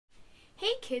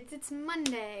kids, it's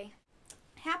Monday.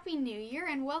 Happy New Year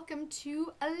and welcome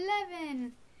to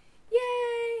 11!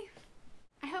 Yay!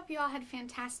 I hope you all had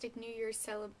fantastic New Year's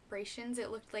celebrations. It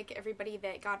looked like everybody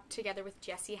that got together with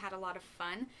Jessie had a lot of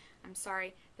fun. I'm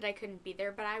sorry that I couldn't be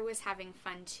there, but I was having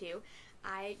fun too.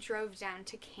 I drove down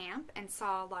to camp and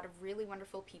saw a lot of really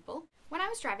wonderful people. When I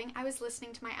was driving, I was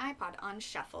listening to my iPod on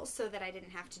shuffle so that I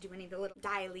didn't have to do any of the little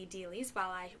dialy-dealies while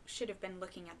I should have been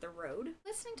looking at the road.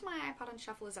 Listening to my iPod on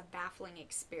shuffle is a baffling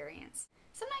experience.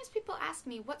 Sometimes people ask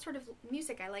me what sort of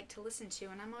music I like to listen to,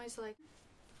 and I'm always like,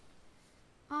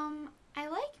 I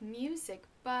like music,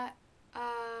 but,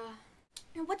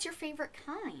 what's your favorite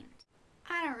kind?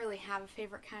 I don't really have a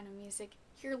favorite kind of music.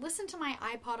 Here, listen to my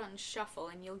iPod on shuffle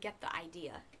and you'll get the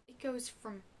idea. It goes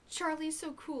from Charlie's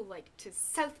So Cool Like to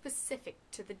South Pacific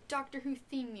to the Doctor Who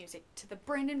theme music to the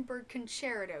Brandenburg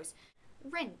Concertos,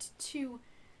 Rent to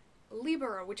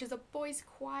Libera, which is a boys'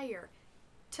 choir,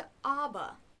 to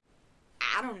ABBA.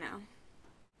 I don't know.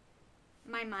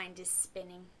 My mind is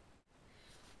spinning.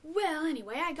 Well,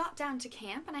 anyway, I got down to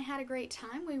camp and I had a great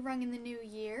time. We rung in the new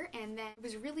year and then it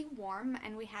was really warm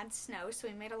and we had snow, so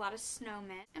we made a lot of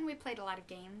snowmen and we played a lot of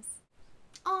games.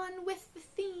 On with the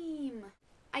theme!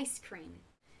 Ice cream.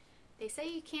 They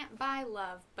say you can't buy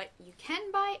love, but you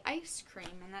can buy ice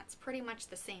cream, and that's pretty much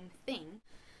the same thing.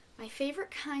 My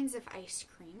favorite kinds of ice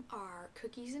cream are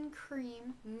cookies and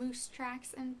cream, moose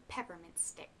tracks, and peppermint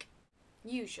stick.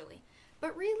 Usually.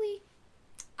 But really,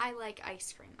 I like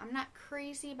ice cream. I'm not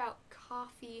crazy about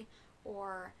coffee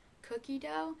or cookie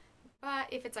dough, but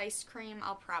if it's ice cream,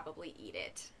 I'll probably eat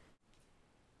it.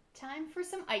 Time for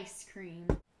some ice cream.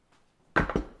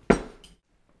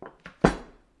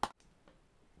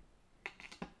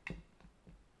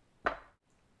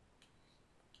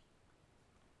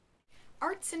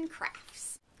 Arts and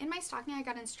crafts. In my stocking, I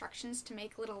got instructions to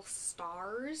make little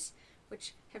stars,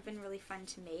 which have been really fun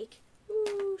to make.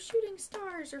 Ooh, shooting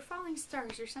stars or falling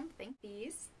stars or something.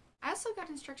 These. I also got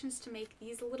instructions to make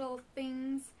these little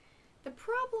things. The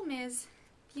problem is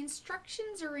the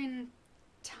instructions are in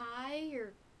Thai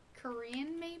or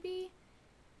Korean maybe?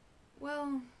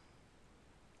 Well,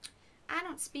 I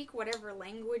don't speak whatever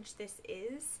language this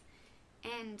is,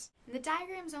 and the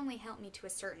diagrams only help me to a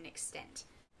certain extent.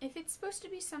 If it's supposed to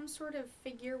be some sort of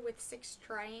figure with 6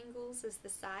 triangles as the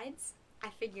sides, I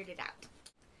figured it out.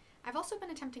 I've also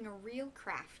been attempting a real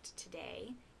craft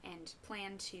today, and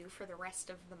plan to for the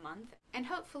rest of the month, and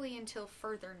hopefully until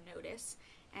further notice,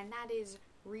 and that is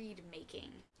reed making.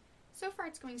 So far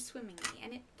it's going swimmingly,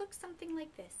 and it looks something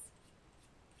like this.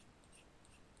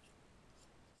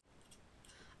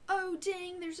 Oh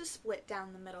dang, there's a split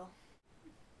down the middle.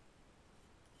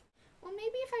 Well,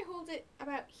 maybe if I hold it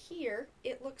about here,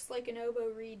 it looks like an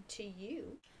oboe reed to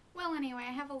you. Well, anyway,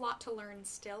 I have a lot to learn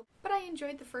still, but I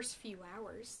enjoyed the first few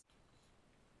hours.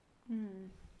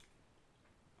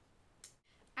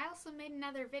 I also made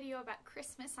another video about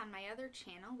Christmas on my other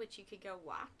channel, which you could go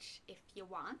watch if you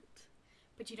want,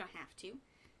 but you don't have to,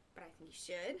 but I think you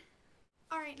should.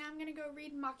 Alright, now I'm gonna go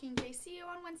read Mockingjay. See you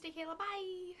on Wednesday, Kayla.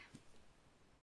 Bye!